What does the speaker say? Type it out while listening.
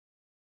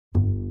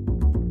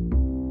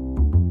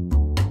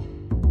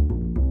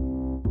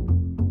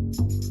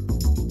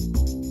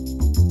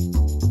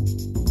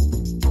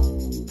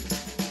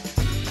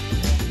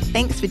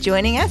Thanks for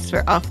joining us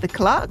for Off the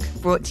Clock,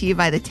 brought to you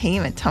by the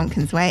team at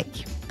Tompkins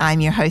Wake. I'm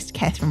your host,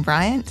 Catherine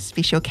Bryant,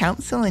 Special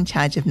Counsel in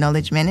charge of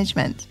Knowledge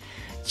Management.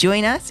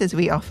 Join us as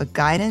we offer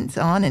guidance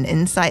on and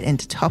insight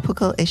into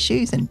topical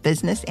issues in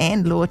business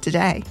and law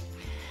today.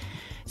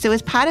 So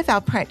as part of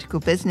our Practical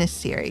Business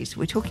series,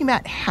 we're talking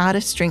about how to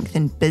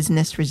strengthen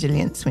business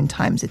resilience when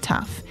times are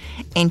tough.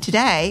 And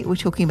today, we're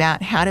talking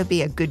about how to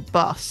be a good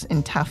boss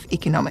in tough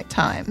economic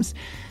times,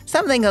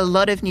 something a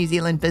lot of New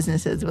Zealand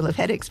businesses will have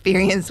had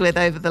experience with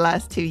over the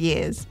last 2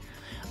 years.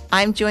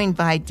 I'm joined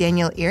by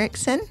Daniel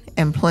Erickson,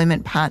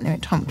 Employment Partner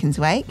at Tompkins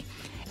Wake,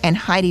 and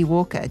Heidi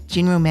Walker,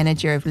 General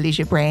Manager of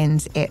Leisure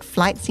Brands at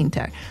Flight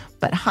Centre.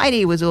 But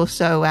Heidi was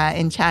also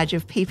in charge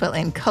of people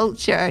and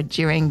culture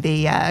during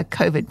the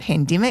COVID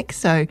pandemic,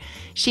 so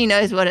she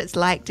knows what it's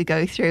like to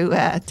go through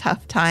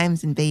tough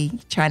times and be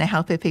trying to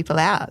help her people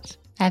out.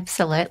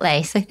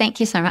 Absolutely. So thank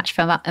you so much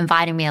for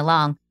inviting me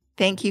along.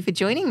 Thank you for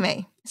joining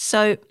me.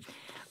 So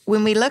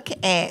when we look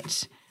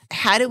at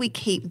how do we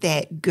keep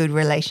that good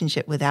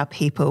relationship with our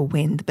people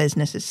when the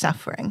business is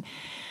suffering,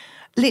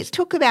 let's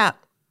talk about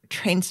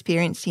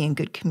transparency and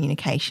good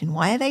communication.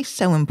 Why are they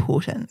so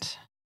important?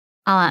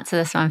 I'll answer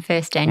this one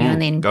first, Daniel,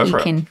 and then you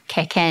can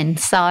kick in.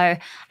 So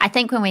I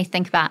think when we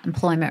think about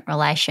employment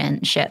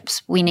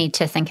relationships, we need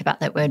to think about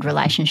that word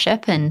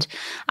relationship. And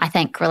I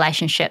think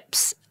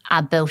relationships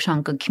are built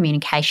on good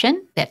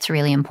communication. That's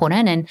really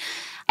important. And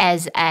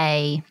as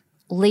a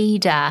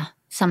leader,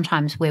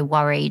 sometimes we're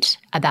worried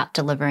about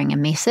delivering a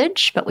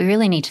message, but we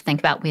really need to think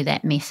about where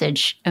that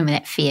message and where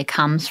that fear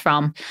comes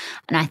from.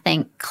 And I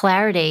think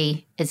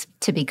clarity is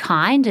to be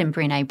kind. And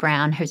Brené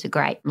Brown, who's a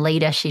great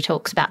leader, she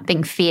talks about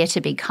being fair to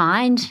be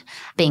kind,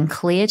 being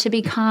clear to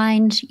be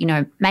kind,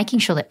 making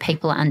sure that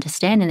people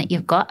understand and that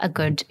you've got a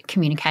good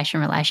communication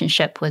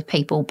relationship with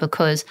people,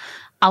 because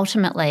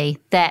ultimately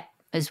that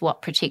is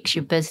what protects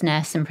your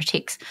business and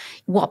protects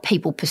what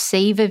people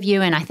perceive of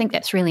you. And I think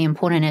that's really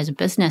important as a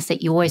business,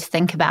 that you always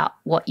think about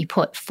what you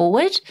put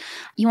forward.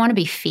 You want to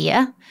be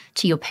fair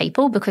to your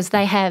people because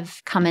they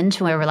have come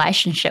into a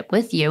relationship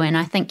with you, and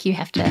I think you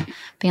have to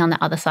be on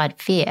the other side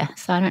fair.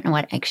 So I don't know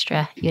what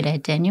extra you'd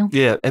add, Daniel.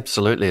 Yeah,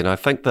 absolutely. And I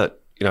think that,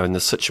 in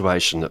the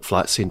situation that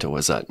Flight Centre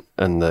was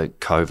in the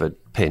COVID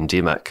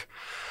pandemic,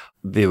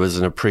 there was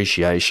an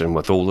appreciation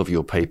with all of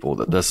your people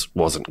that this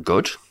wasn't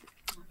good.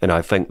 And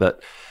I think that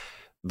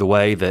the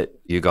way that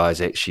you guys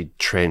actually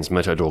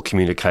transmitted or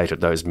communicated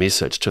those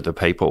messages to the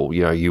people,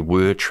 you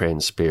were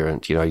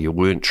transparent, you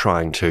weren't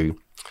trying to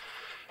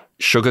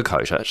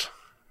sugarcoat it,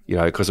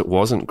 because it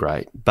wasn't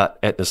great. But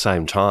at the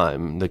same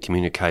time, the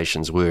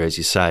communications were, as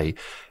you say,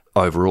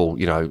 overall,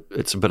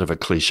 it's a bit of a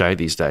cliche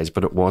these days,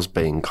 but it was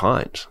being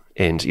kind.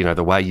 And,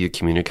 the way you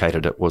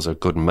communicated it was a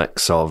good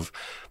mix of,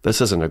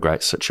 this isn't a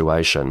great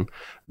situation.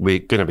 We're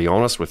going to be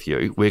honest with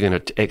you. We're going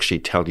to actually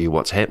tell you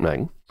what's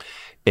happening.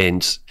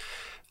 And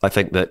I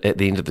think that at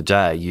the end of the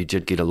day, you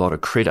did get a lot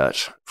of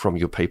credit from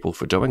your people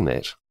for doing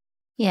that.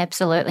 Yeah,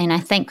 absolutely. And I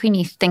think when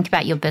you think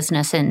about your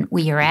business and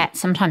where you're at,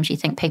 sometimes you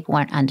think people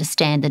won't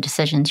understand the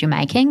decisions you're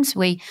making. So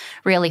we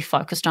really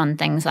focused on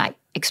things like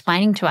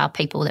explaining to our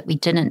people that we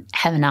didn't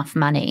have enough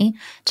money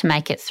to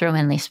make it through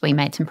unless we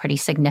made some pretty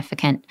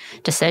significant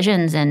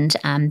decisions. And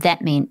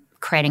that meant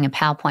creating a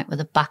PowerPoint with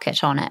a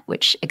bucket on it,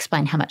 which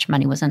explained how much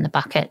money was in the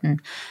bucket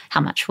and how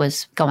much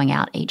was going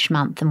out each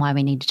month and why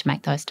we needed to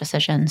make those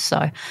decisions. So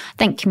I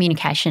think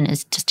communication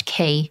is just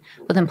key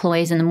with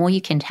employees, and the more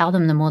you can tell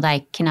them, the more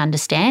they can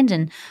understand.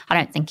 And I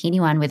don't think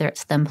anyone, whether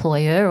it's the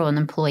employer or an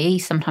employee,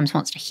 sometimes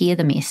wants to hear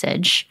the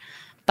message.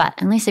 But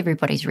unless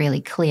everybody's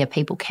really clear,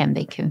 people can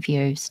be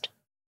confused.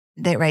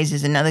 That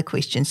raises another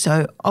question.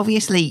 So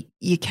obviously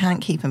you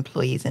can't keep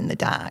employees in the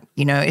dark,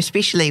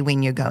 especially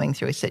when you're going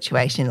through a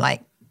situation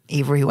like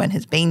everyone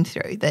has been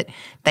through, that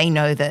they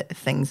know that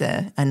things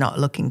are not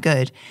looking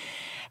good.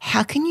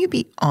 How can you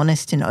be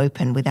honest and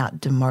open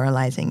without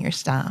demoralising your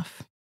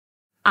staff?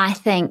 I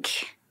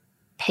think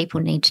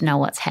people need to know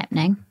what's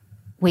happening.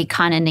 We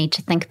kind of need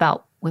to think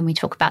about, when we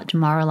talk about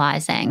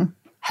demoralising,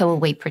 who are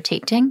we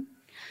protecting?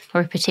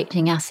 Are we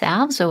protecting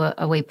ourselves, or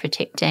are we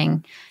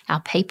protecting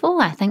our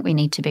people? I think we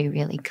need to be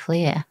really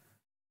clear.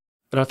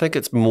 But I think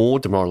it's more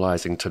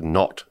demoralising to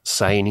not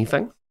say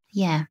anything.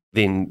 Yeah.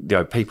 Then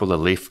people are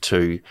left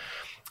to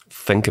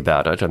think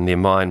about it, and their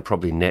mind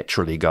probably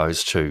naturally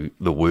goes to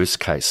the worst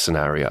case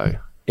scenario.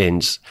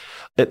 And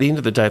at the end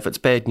of the day, if it's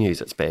bad news,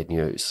 it's bad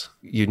news.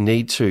 You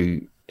need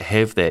to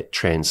have that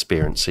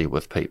transparency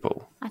with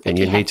people, and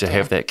you need to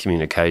have that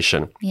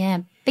communication. Yeah,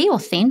 be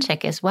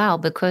authentic as well,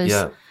 because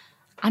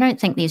I don't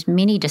think there's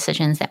many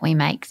decisions that we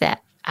make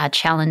that are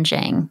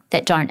challenging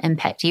that don't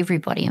impact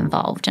everybody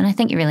involved. And I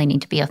think you really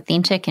need to be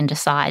authentic and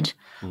decide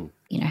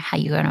how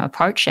you're going to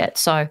approach it.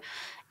 So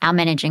our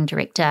managing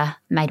director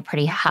made a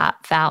pretty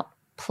heartfelt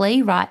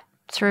plea right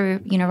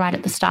through, right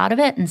at the start of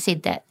it, and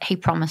said that he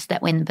promised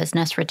that when the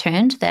business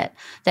returned, that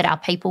our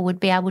people would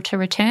be able to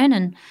return.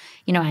 And,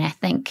 and I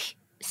think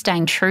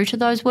staying true to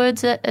those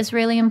words is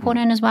really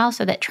important as well.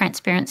 So that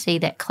transparency,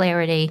 that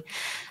clarity,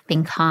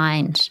 being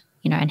kind,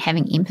 and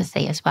having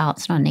empathy as well.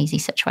 It's not an easy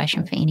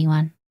situation for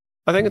anyone.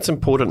 I think it's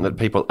important that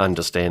people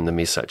understand the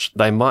message.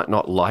 They might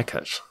not like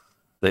it.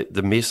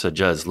 The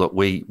message is, look,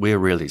 we're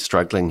really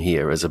struggling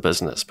here as a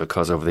business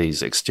because of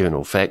these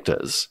external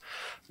factors.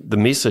 The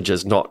message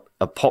is not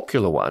a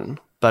popular one,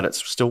 but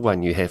it's still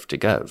one you have to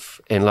give.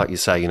 And like you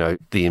say,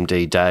 the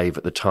MD Dave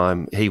at the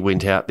time, he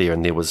went out there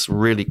and there was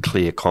really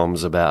clear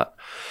comms about,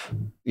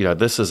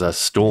 this is a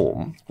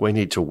storm. We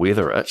need to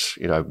weather it,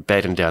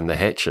 batten down the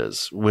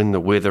hatches. When the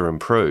weather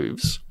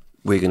improves,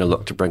 we're going to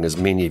look to bring as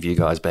many of you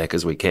guys back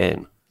as we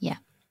can. Yeah.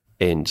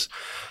 And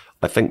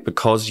I think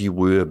because you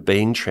were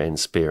being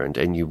transparent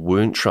and you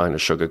weren't trying to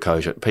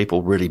sugarcoat it,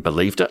 people really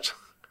believed it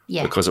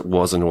because it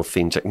was an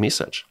authentic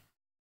message.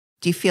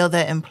 Do you feel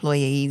that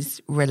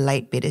employees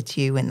relate better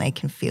to you when they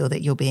can feel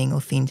that you're being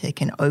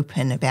authentic and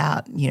open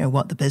about,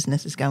 what the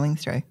business is going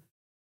through?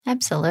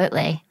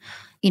 Absolutely.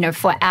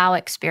 For our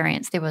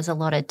experience, there was a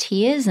lot of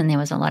tears and there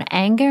was a lot of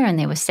anger and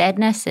there was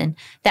sadness, and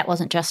that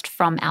wasn't just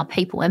from our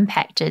people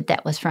impacted,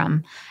 that was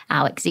from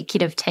our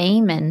executive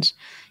team, and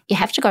you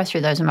have to go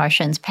through those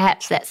emotions.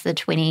 Perhaps that's the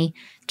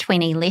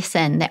 2020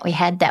 lesson that we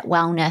had, that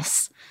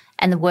wellness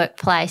and the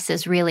workplace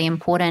is really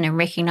important, and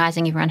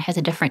recognising everyone has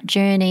a different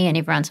journey and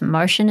everyone's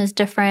emotion is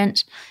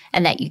different,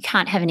 and that you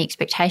can't have an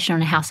expectation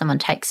on how someone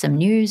takes some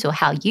news or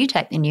how you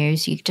take the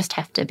news. You just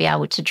have to be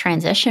able to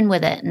transition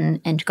with it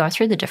and go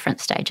through the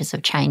different stages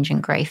of change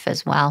and grief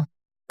as well.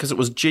 Because it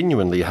was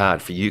genuinely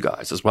hard for you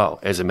guys as well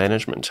as a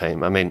management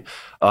team. I mean,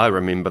 I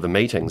remember the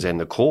meetings and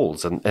the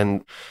calls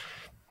and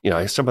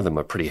some of them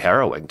were pretty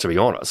harrowing, to be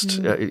honest,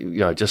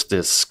 just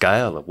the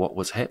scale of what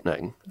was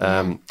happening.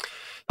 Yeah.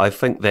 I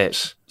think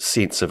that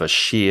sense of a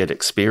shared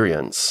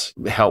experience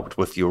helped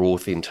with your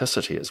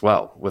authenticity as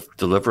well, with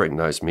delivering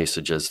those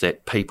messages,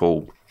 that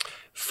people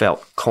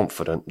felt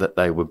confident that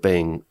they were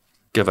being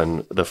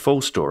given the full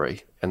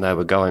story and they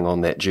were going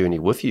on that journey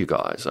with you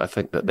guys. I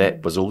think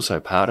that was also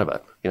part of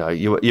it.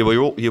 You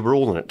were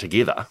all in it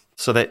together,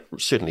 so that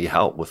certainly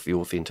helped with the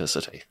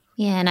authenticity.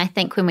 Yeah, and I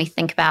think when we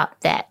think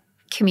about that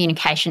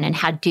communication and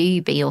how do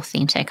you be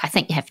authentic, I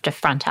think you have to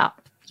front up.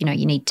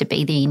 You need to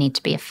be there, you need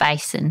to be a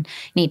face and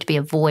you need to be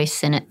a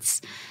voice. And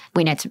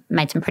we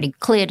made some pretty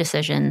clear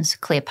decisions,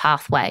 clear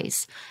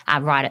pathways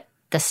right at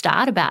the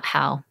start about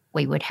how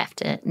we would have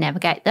to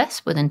navigate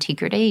this with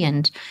integrity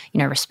and,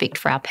 respect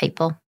for our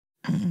people.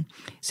 Mm-hmm.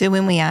 So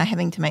when we are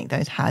having to make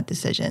those hard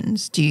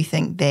decisions, do you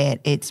think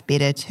that it's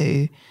better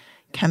to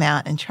come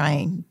out and try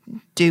and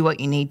do what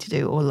you need to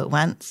do all at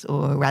once,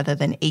 or rather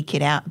than eke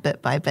it out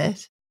bit by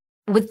bit?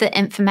 With the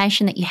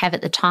information that you have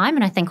at the time,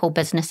 and I think all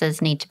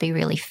businesses need to be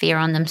really fair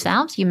on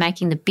themselves, you're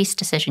making the best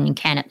decision you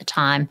can at the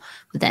time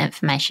with the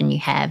information you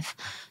have.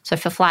 So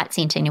for Flight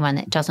Centre, anyone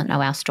that doesn't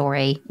know our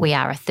story, we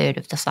are a third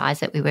of the size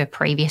that we were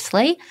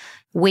previously.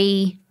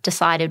 We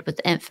decided with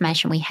the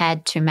information we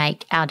had to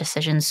make our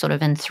decisions sort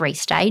of in 3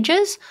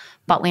 stages.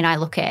 But when I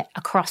look at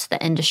across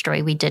the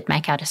industry, we did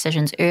make our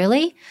decisions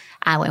early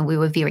and we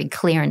were very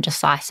clear and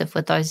decisive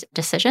with those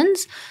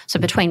decisions. So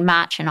between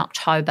March and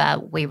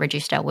October, we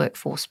reduced our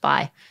workforce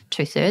by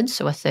 2/3.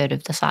 So a third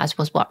of the size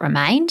was what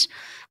remained.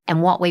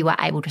 And what we were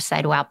able to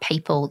say to our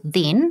people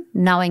then,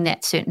 knowing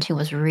that certainty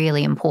was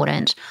really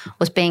important,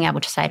 was being able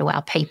to say to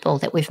our people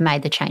that we've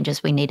made the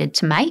changes we needed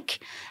to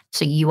make.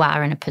 So you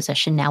are in a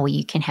position now where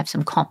you can have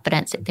some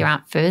confidence that there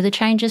aren't further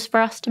changes for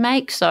us to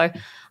make. So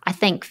I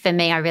think for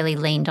me, I really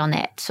leaned on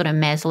that sort of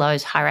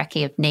Maslow's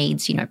hierarchy of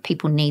needs.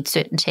 People need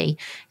certainty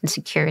and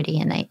security,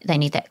 and they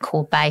need that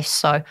core base.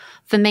 So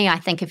for me, I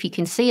think if you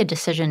can see a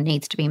decision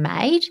needs to be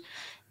made,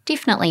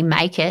 definitely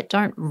make it.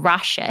 Don't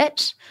rush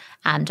it.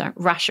 Don't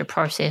rush a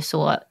process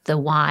or the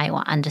why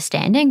or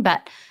understanding.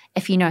 But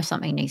if you know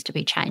something needs to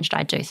be changed,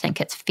 I do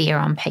think it's fair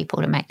on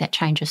people to make that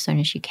change as soon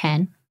as you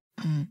can.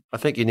 I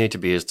think you need to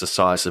be as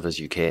decisive as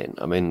you can.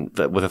 I mean,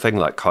 with a thing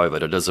like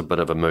COVID, it is a bit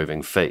of a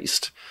moving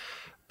feast.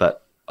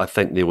 But I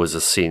think there was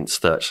a sense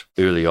that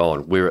early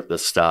on, we're at the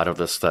start of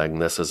this thing.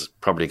 This is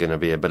probably going to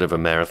be a bit of a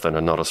marathon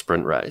and not a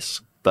sprint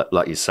race. But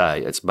like you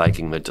say, it's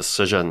making the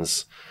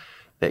decisions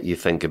that you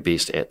think are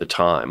best at the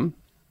time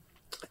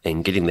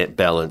and getting that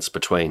balance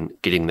between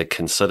getting the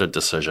considered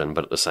decision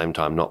but at the same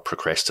time not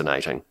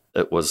procrastinating.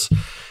 It was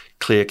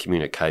clear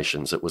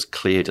communications, it was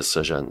clear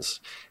decisions,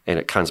 and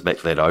it comes back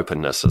to that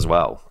openness as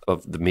well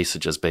of the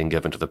messages being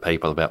given to the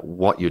people about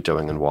what you're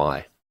doing and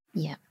why.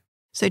 Yeah.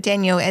 So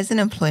Daniel, as an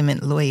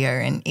employment lawyer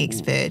and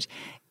expert,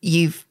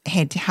 you've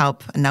had to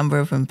help a number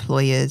of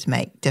employers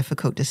make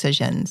difficult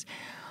decisions.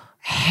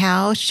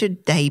 How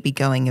should they be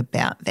going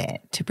about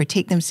that to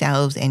protect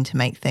themselves and to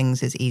make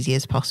things as easy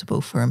as possible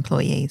for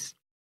employees?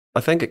 I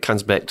think it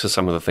comes back to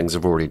some of the things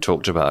I've already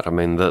talked about. I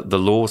mean, the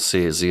law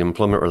says the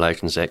Employment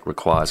Relations Act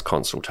requires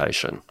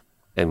consultation,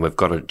 and we've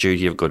got a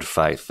duty of good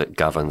faith that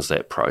governs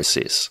that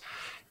process.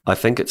 I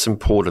think it's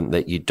important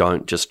that you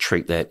don't just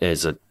treat that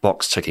as a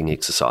box-ticking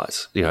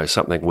exercise,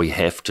 something we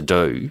have to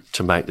do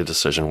to make the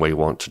decision we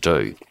want to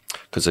do,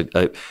 because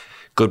a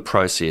good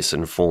process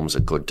informs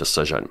a good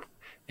decision.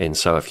 And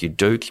so if you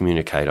do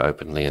communicate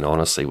openly and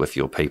honestly with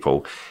your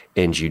people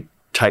and you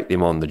take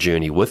them on the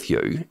journey with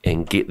you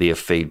and get their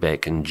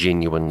feedback and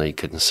genuinely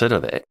consider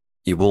that,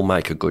 you will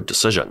make a good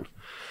decision.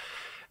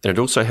 And it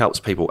also helps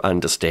people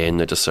understand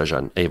the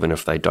decision, even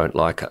if they don't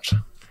like it.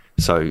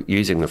 So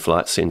using the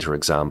Flight Centre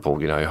example,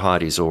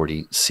 Heidi's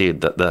already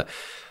said that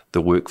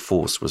the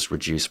workforce was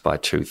reduced by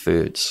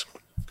 2/3.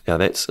 Now,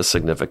 that's a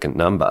significant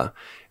number.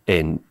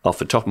 And off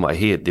the top of my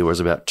head, there was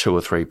about 2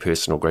 or 3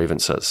 personal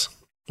grievances,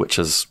 which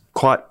is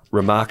quite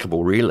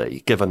remarkable,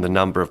 really, given the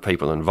number of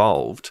people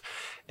involved.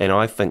 And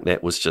I think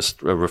that was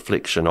just a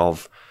reflection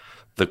of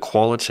the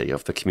quality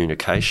of the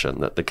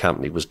communication that the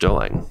company was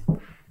doing.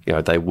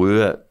 They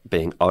were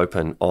being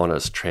open,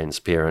 honest,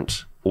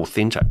 transparent,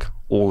 authentic,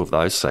 all of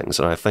those things.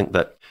 And I think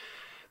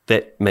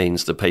that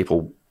means the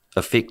people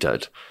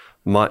affected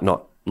might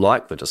not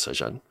like the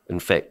decision. In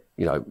fact,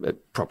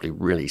 it probably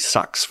really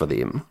sucks for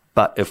them.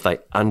 But if they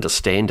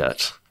understand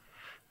it,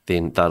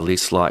 then they're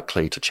less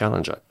likely to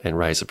challenge it and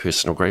raise a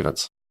personal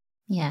grievance.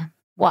 Yeah.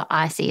 What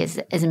I see is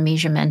a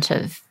measurement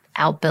of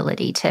our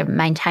ability to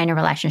maintain a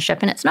relationship.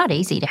 And it's not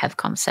easy to have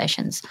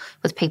conversations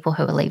with people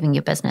who are leaving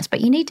your business,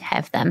 but you need to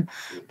have them.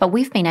 But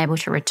we've been able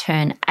to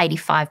return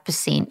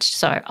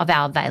 85% of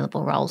our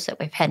available roles that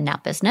we've had in our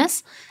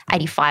business,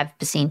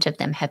 85% of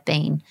them have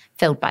been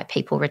filled by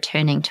people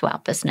returning to our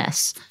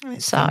business.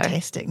 It's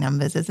fantastic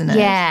numbers, isn't it?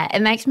 Yeah,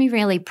 it makes me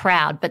really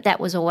proud, but that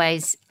was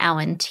always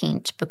our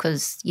intent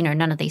because,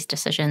 none of these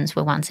decisions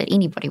were ones that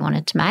anybody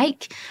wanted to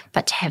make,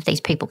 but to have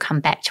these people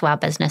come back to our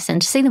business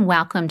and to see them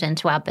welcomed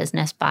into our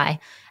business by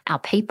our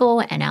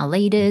people and our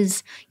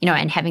leaders,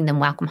 and having them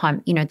welcome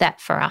home,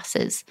 that for us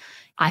is,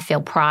 I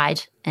feel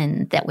pride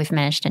in that we've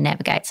managed to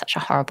navigate such a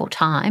horrible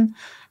time.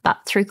 But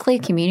through clear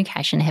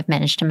communication, have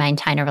managed to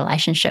maintain a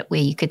relationship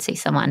where you could see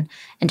someone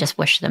and just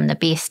wish them the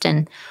best.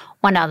 And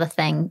one other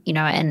thing,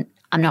 and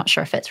I'm not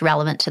sure if it's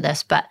relevant to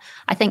this, but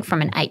I think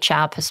from an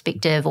HR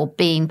perspective or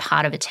being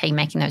part of a team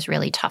making those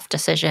really tough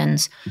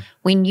decisions,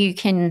 when you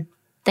can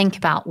think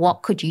about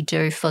what could you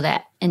do for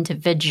that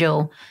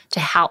individual to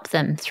help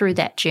them through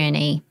that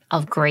journey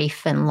of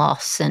grief and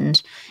loss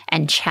and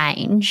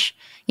change,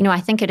 I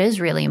think it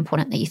is really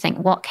important that you think,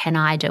 what can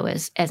I do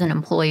as an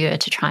employer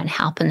to try and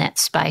help in that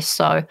space?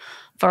 So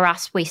for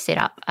us, we set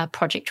up a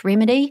Project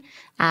Remedy,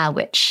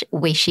 which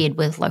we shared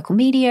with local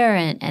media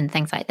and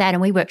things like that.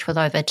 And we worked with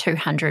over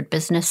 200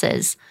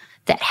 businesses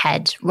that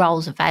had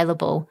roles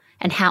available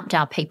and helped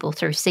our people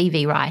through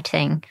CV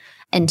writing,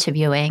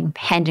 interviewing,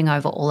 handing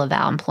over all of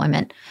our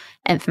employment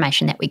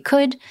information that we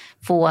could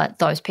for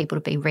those people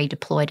to be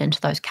redeployed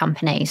into those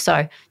companies.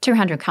 So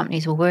 200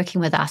 companies were working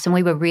with us, and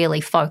we were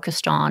really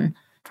focused on,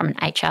 from an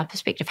HR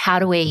perspective, how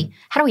do we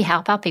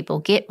help our people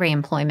get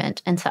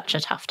re-employment in such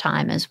a tough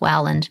time as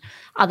well? And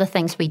other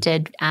things we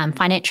did,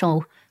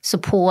 financial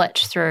support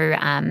through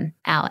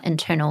our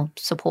internal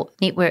support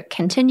network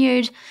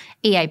continued,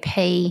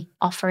 EAP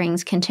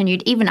offerings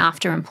continued, even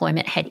after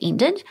employment had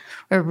ended.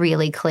 We're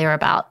really clear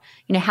about,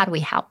 how do we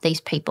help these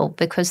people?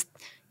 Because,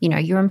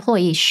 your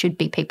employees should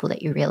be people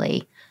that you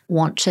really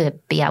want to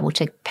be able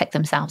to pick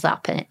themselves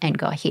up and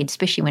go ahead,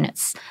 especially when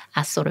it's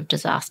a sort of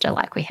disaster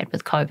like we had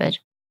with COVID.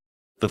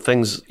 The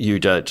things you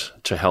did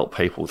to help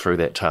people through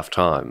that tough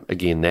time,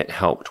 again, that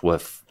helped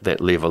with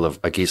that level of,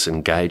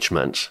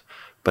 engagement,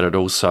 but it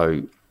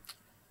also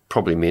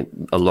probably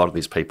meant a lot of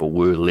these people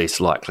were less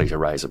likely to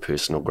raise a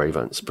personal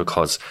grievance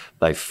because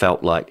they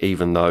felt like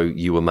even though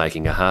you were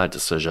making a hard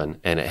decision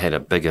and it had a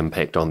big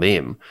impact on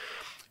them,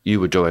 you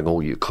were doing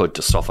all you could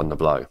to soften the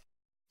blow.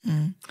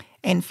 Mm.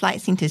 And Flight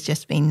Centre's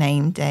just been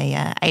named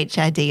a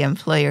HRD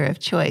Employer of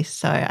Choice.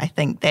 So I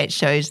think that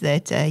shows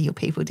that your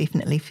people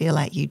definitely feel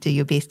like you do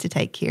your best to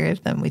take care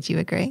of them. Would you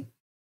agree?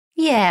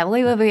 Yeah,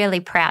 we were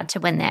really proud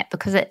to win that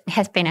because it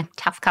has been a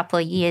tough couple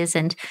of years,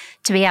 and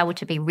to be able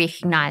to be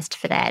recognised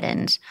for that,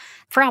 and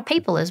for our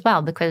people as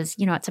well, because,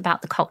 it's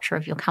about the culture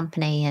of your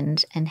company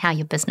and how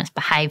your business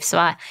behaves.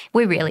 So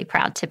we're really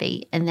proud to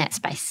be in that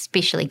space,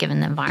 especially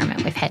given the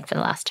environment we've had for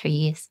the last 2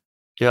 years.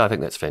 Yeah, I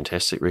think that's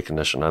fantastic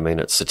recognition. I mean,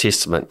 it's a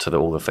testament to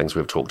all the things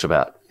we've talked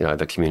about,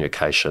 the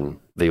communication,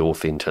 the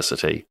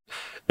authenticity.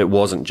 It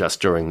wasn't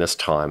just during this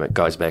time, it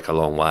goes back a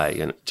long way,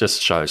 and it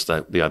just shows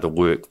the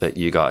work that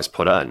you guys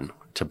put in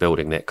to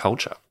building that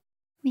culture.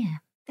 Yeah.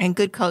 And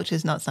good culture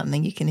is not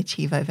something you can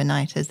achieve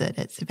overnight, is it?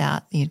 It's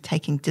about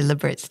taking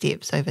deliberate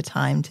steps over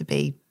time to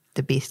be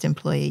the best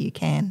employer you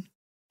can.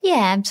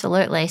 Yeah,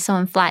 absolutely. So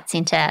in Flight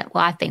Centre,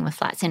 I've been with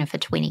Flight Centre for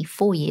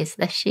 24 years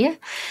this year.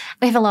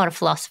 We have a lot of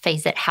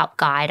philosophies that help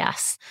guide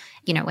us.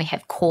 We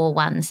have core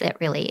ones that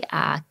really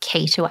are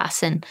key to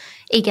us, and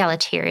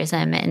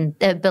egalitarianism and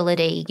the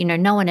ability,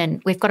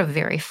 we've got a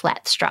very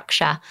flat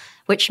structure,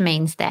 which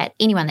means that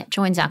anyone that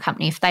joins our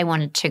company, if they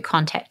wanted to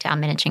contact our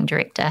managing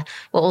director,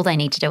 well, all they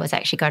need to do is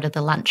actually go to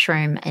the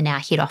lunchroom in our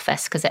head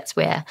office, because that's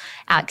where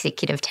our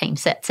executive team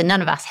sits. And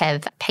none of us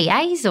have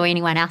PAs or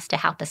anyone else to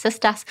help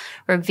assist us.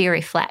 We're a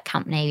very flat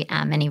company,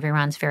 and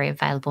everyone's very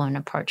available and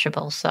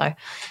approachable. So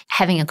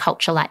having a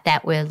culture like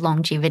that with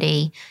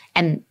longevity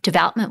and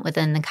development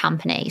within the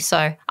company.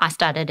 So I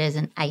started as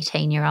an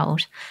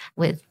 18-year-old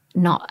with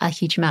not a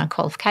huge amount of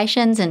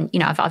qualifications, and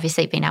I've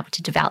obviously been able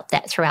to develop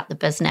that throughout the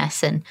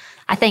business. And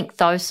I think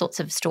those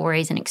sorts of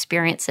stories and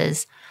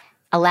experiences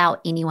allow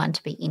anyone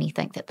to be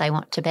anything that they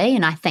want to be.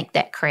 And I think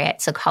that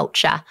creates a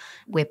culture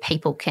where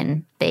people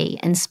can be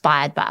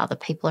inspired by other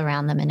people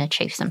around them and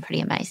achieve some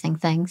pretty amazing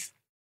things.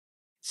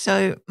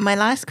 So my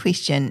last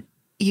question,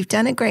 you've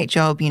done a great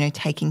job,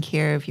 taking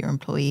care of your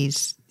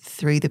employees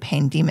through the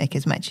pandemic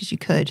as much as you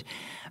could,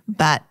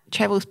 but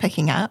travel's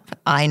picking up.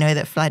 I know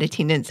that flight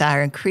attendants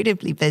are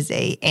incredibly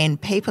busy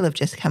and people have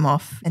just come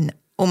off an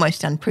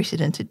almost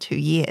unprecedented 2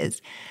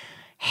 years.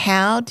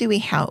 How do we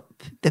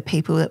help the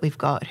people that we've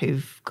got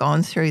who've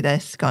gone through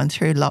this, gone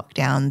through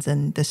lockdowns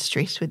and the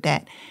stress with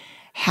that?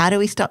 How do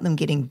we stop them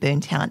getting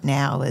burnt out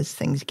now as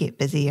things get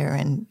busier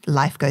and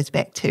life goes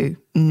back to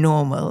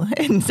normal,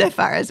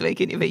 insofar as we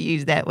can ever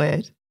use that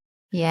word?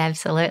 Yeah,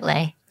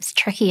 absolutely. It's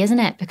tricky, isn't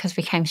it? Because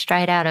we came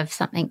straight out of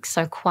something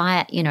so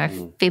quiet,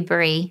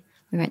 February,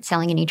 we weren't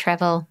selling any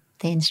travel,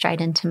 then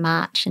straight into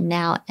March, and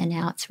now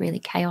it's really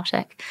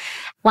chaotic.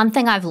 One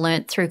thing I've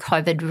learned through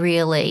COVID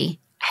really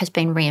has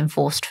been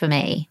reinforced for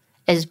me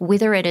is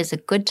whether it is a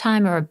good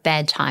time or a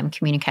bad time,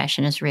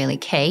 communication is really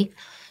key.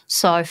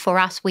 So for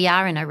us, we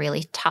are in a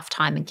really tough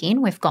time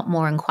again. We've got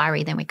more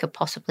inquiry than we could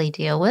possibly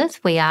deal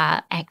with. We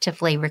are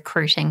actively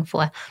recruiting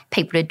for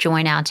people to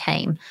join our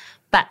team.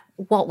 But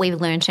what we've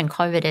learned in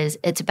COVID is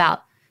it's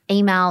about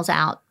emails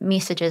out,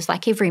 messages.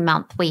 Like every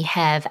month we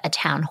have a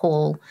town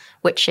hall,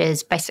 which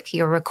is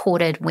basically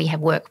we have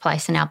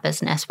Workplace in our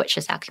business, which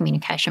is our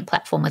communication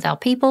platform with our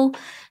people.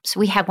 So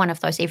we have one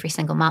of those every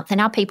single month,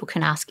 and our people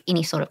can ask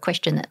any sort of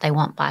question that they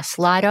want by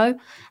Slido.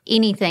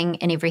 Anything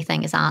and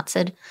everything is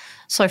answered.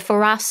 So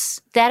for us,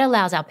 that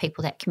allows our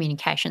people that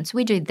communication. So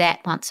we do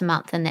that once a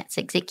month, and that's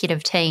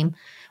executive team.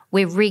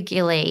 We're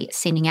regularly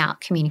sending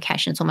out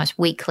communications almost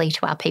weekly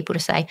to our people to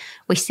say,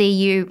 we see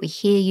you, we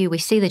hear you, we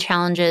see the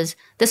challenges,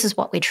 this is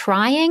what we're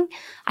trying.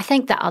 I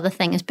think the other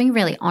thing is being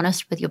really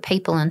honest with your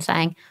people and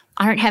saying,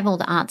 I don't have all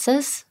the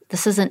answers.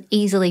 This isn't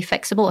easily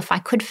fixable. If I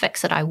could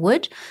fix it, I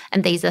would.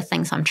 And these are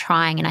things I'm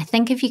trying. And I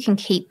think if you can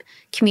keep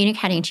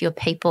communicating to your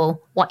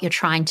people what you're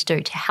trying to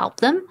do to help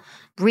them,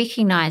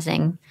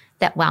 recognizing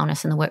that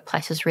wellness in the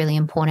workplace is really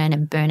important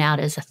and burnout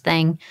is a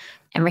thing,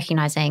 and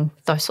recognizing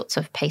those sorts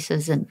of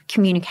pieces and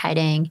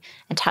communicating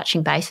and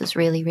touching base is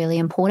really, really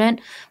important.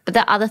 But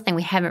the other thing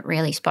we haven't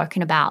really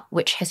spoken about,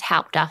 which has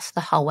helped us the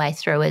whole way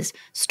through, is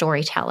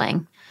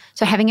storytelling.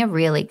 So having a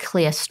really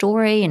clear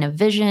story and a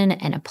vision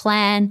and a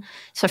plan.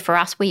 So for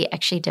us, we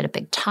actually did a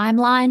big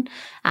timeline.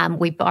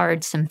 We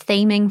borrowed some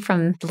theming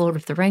from The Lord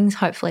of the Rings.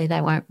 Hopefully they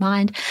won't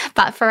mind.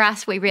 But for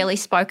us, we really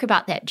spoke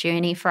about that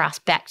journey for us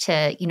back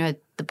to,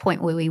 the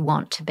point where we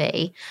want to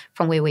be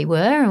from where we were,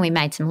 and we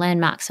made some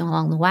landmarks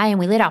along the way, and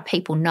we let our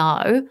people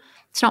know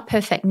it's not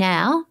perfect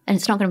now and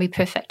it's not going to be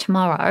perfect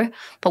tomorrow,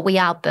 but we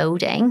are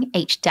building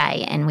each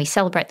day and we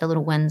celebrate the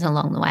little wins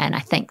along the way. And I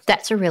think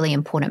that's a really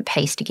important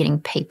piece to getting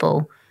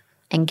people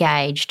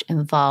engaged,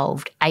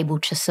 involved, able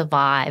to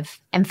survive,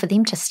 and for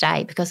them to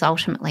stay, because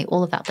ultimately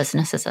all of our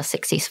businesses are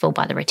successful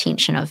by the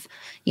retention of,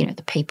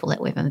 the people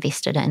that we've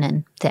invested in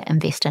and that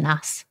invest in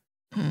us.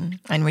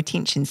 And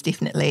retention's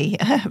definitely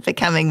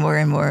becoming more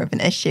and more of an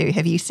issue.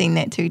 Have you seen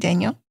that too,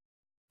 Daniel?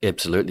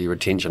 Absolutely.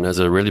 Retention is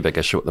a really big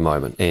issue at the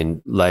moment,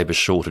 and labour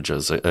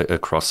shortages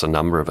across a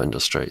number of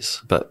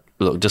industries. But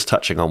look, just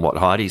touching on what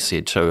Heidi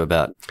said too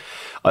about,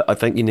 I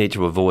think you need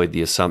to avoid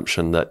the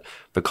assumption that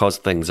because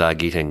things are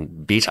getting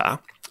better,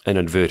 in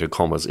inverted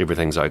commas,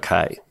 everything's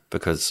okay.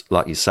 Because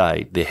like you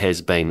say, there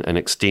has been an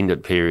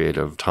extended period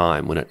of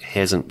time when it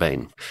hasn't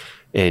been.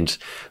 And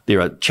there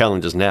are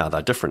challenges now.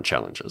 They're different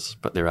challenges,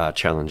 but there are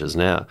challenges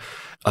now.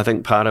 I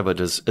think part of it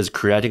is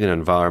creating an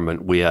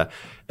environment where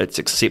it's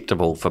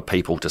acceptable for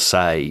people to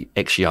say,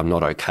 actually, I'm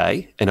not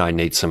okay and I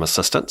need some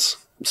assistance,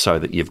 so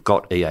that you've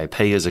got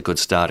EAP as a good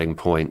starting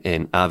point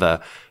and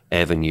other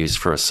avenues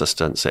for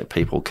assistance that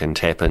people can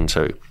tap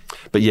into.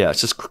 But yeah,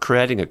 it's just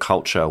creating a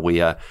culture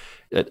where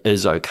it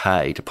is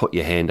okay to put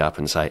your hand up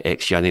and say,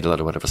 actually, I need a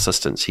little bit of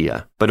assistance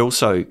here, but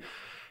also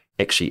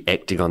actually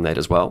acting on that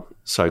as well.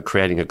 So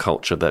creating a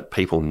culture that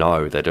people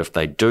know that if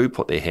they do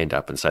put their hand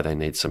up and say they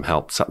need some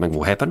help, something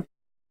will happen.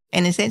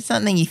 And is that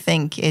something you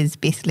think is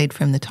best led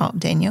from the top,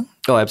 Daniel?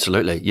 Oh,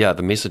 absolutely. Yeah,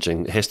 the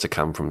messaging has to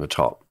come from the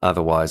top.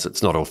 Otherwise,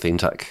 it's not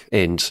authentic.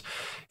 And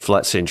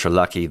Flight Centre are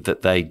lucky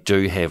that they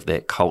do have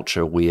that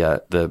culture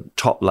where the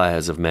top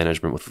layers of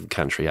management within the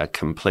country are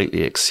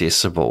completely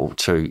accessible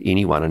to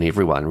anyone and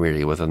everyone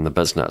really within the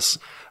business,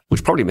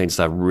 which probably means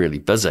they're really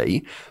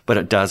busy, but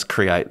it does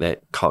create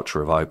that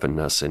culture of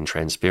openness and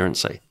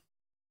transparency.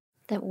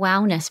 The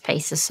wellness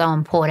piece is so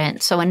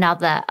important. So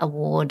another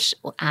award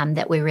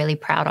that we're really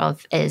proud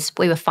of is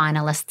we were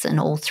finalists in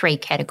all 3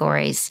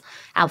 categories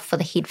for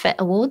the HeadFit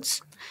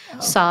Awards.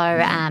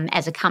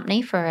 As a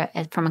company, from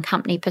a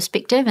company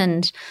perspective,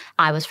 and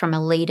I was from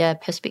a leader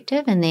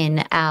perspective, and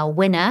then our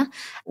winner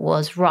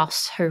was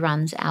Ross, who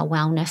runs our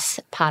wellness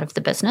part of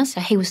the business.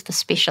 So he was the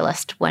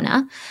specialist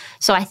winner.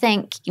 So I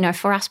think,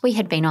 for us, we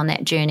had been on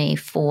that journey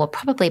for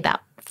probably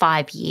about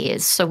 5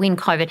 years. So when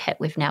COVID hit,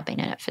 we've now been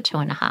in it for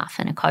 2.5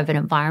 in a COVID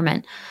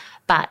environment.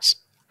 But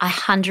I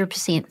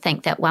 100%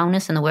 think that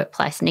wellness in the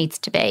workplace needs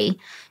to be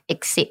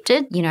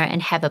accepted,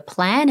 and have a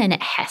plan, and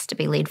it has to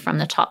be led from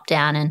the top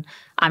down. And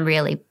I'm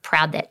really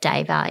proud that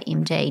Dave, our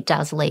MD,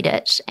 does lead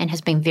it and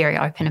has been very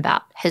open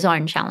about his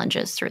own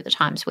challenges through the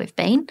times we've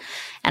been.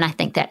 And I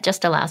think that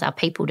just allows our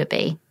people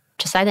to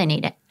say they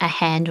need a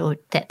hand or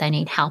that they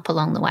need help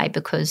along the way,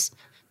 because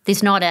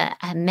there's not a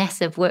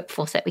massive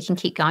workforce that we can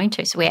keep going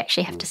to. So we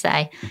actually have to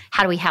say,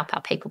 how do we help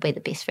our people be the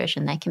best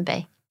version they can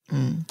be?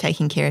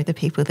 Taking care of the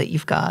people that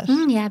you've got.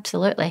 Yeah,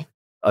 absolutely.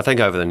 I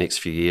think over the next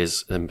few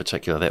years in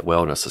particular, that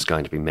wellness is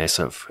going to be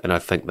massive. And I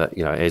think that,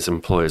 as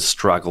employers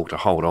struggle to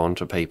hold on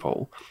to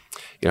people,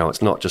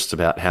 it's not just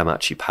about how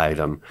much you pay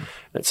them,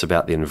 it's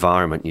about the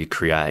environment you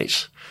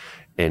create.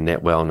 And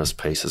that wellness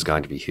piece is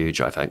going to be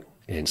huge, I think.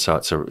 And so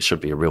it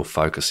should be a real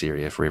focus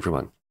area for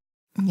everyone.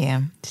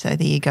 Yeah. So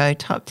there you go.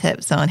 Top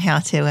tips on how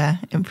to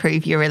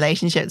improve your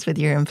relationships with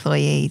your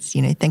employees.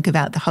 Think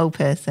about the whole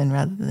person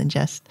rather than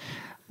just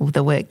all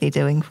the work they're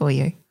doing for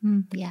you.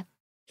 Yeah.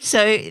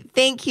 So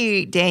thank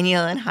you,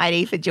 Daniel and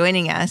Heidi, for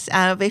joining us.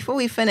 Before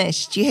we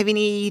finish, do you have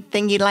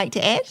anything you'd like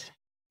to add?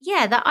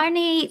 Yeah, the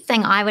only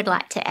thing I would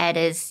like to add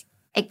is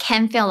it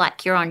can feel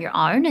like you're on your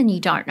own and you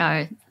don't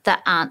know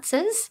the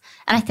answers.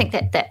 And I think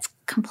that that's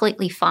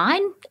completely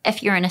fine.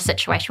 If you're in a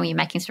situation where you're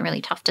making some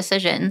really tough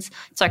decisions,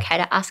 it's okay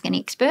to ask an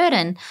expert.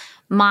 And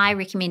my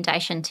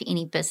recommendation to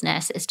any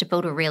business is to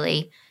build a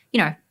really,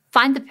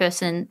 find the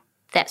person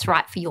that's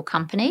right for your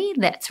company,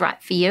 that's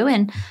right for you.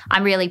 And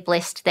I'm really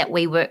blessed that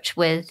we worked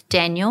with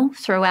Daniel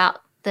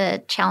throughout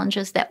the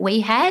challenges that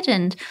we had.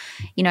 And,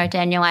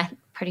 Daniel, I'm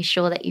pretty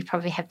sure that you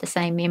probably have the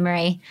same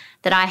memory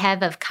that I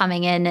have of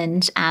coming in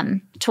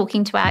and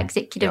talking to our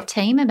executive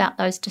team about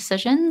those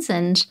decisions.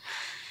 And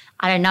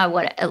I don't know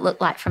what it looked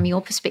like from your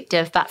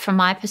perspective, but from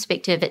my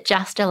perspective, it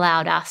just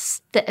allowed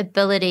us the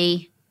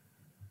ability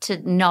to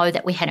know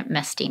that we hadn't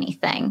missed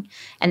anything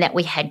and that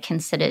we had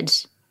considered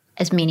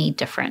as many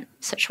different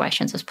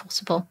situations as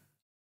possible.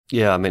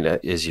 Yeah, I mean,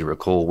 as you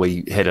recall,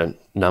 we had a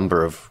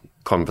number of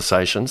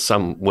conversations.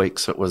 Some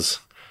weeks it was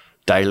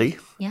daily,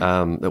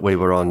 that we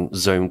were on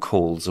Zoom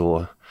calls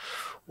or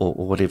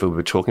whatever we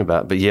were talking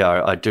about. But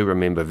yeah, I do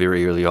remember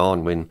very early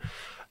on when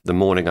the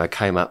morning I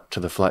came up to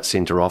the Flight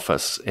Centre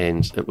office,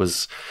 and it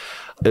was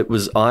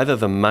either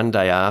the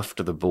Monday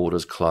after the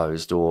borders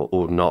closed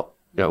or not.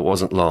 It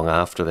wasn't long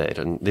after that,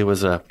 and there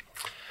was a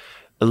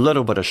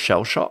little bit of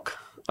shell shock,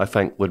 I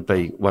think would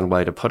be one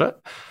way to put it.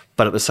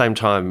 But at the same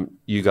time,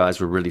 you guys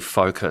were really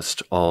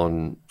focused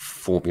on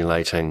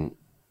formulating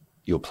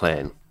your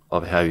plan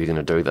of how you're going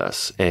to do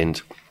this.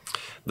 And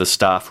the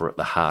staff were at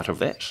the heart of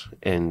that,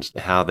 and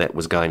how that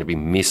was going to be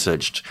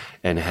messaged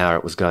and how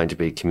it was going to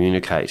be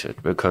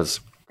communicated, because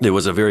there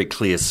was a very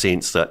clear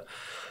sense that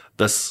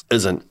this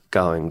isn't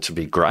going to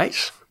be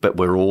great, but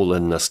we're all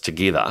in this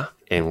together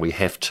and we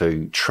have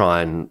to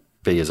try and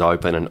be as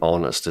open and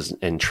honest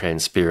and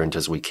transparent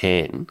as we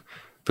can,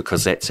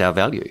 because that's our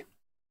value.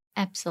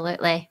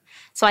 Absolutely.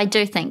 So I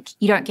do think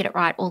you don't get it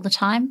right all the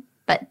time,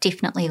 but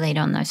definitely lean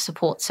on those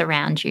supports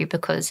around you,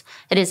 because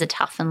it is a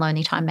tough and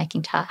lonely time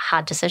making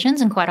hard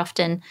decisions. And quite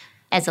often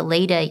as a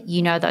leader,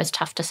 those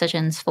tough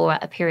decisions for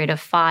a period of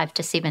 5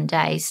 to 7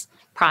 days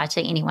prior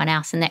to anyone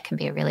else, and that can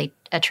be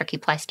a tricky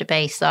place to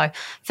be. So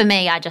for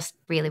me, I just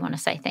really want to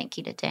say thank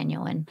you to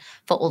Daniel and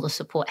for all the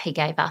support he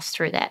gave us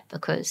through that,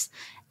 because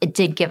it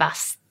did give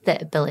us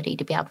the ability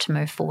to be able to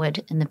move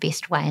forward in the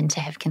best way and to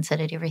have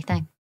considered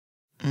everything.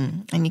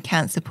 And you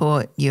can't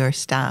support your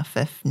staff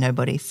if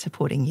nobody's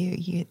supporting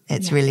you.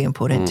 It's really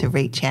important to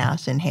reach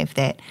out and have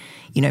that,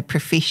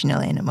 professional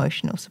and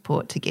emotional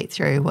support to get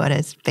through what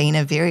has been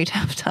a very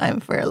tough time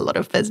for a lot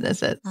of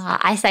businesses.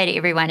 I say to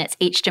everyone, it's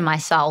etched in my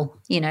soul.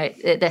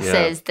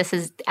 This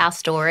is our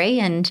story,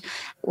 and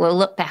we'll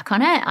look back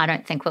on it. I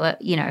don't think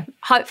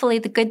hopefully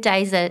the good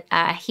days are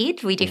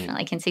ahead. We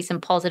definitely can see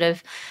some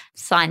positive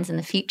signs in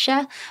the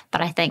future, but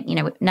I think,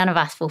 none of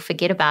us will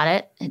forget about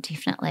it. It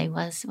definitely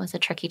was a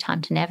tricky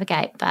time to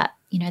navigate, but,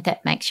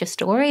 that makes your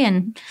story,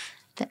 and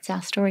that's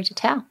our story to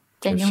tell.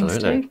 Daniel's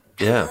too.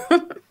 Yeah.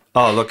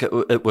 Oh, look,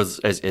 it was,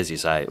 as you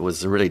say, it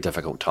was a really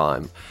difficult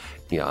time.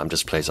 I'm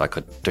just pleased I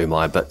could do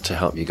my bit to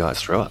help you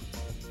guys through it.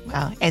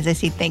 Well, as I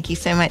said, thank you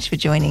so much for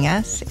joining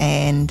us,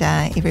 and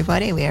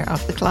everybody, we're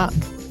off the clock.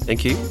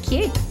 Thank you.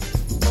 Thank you.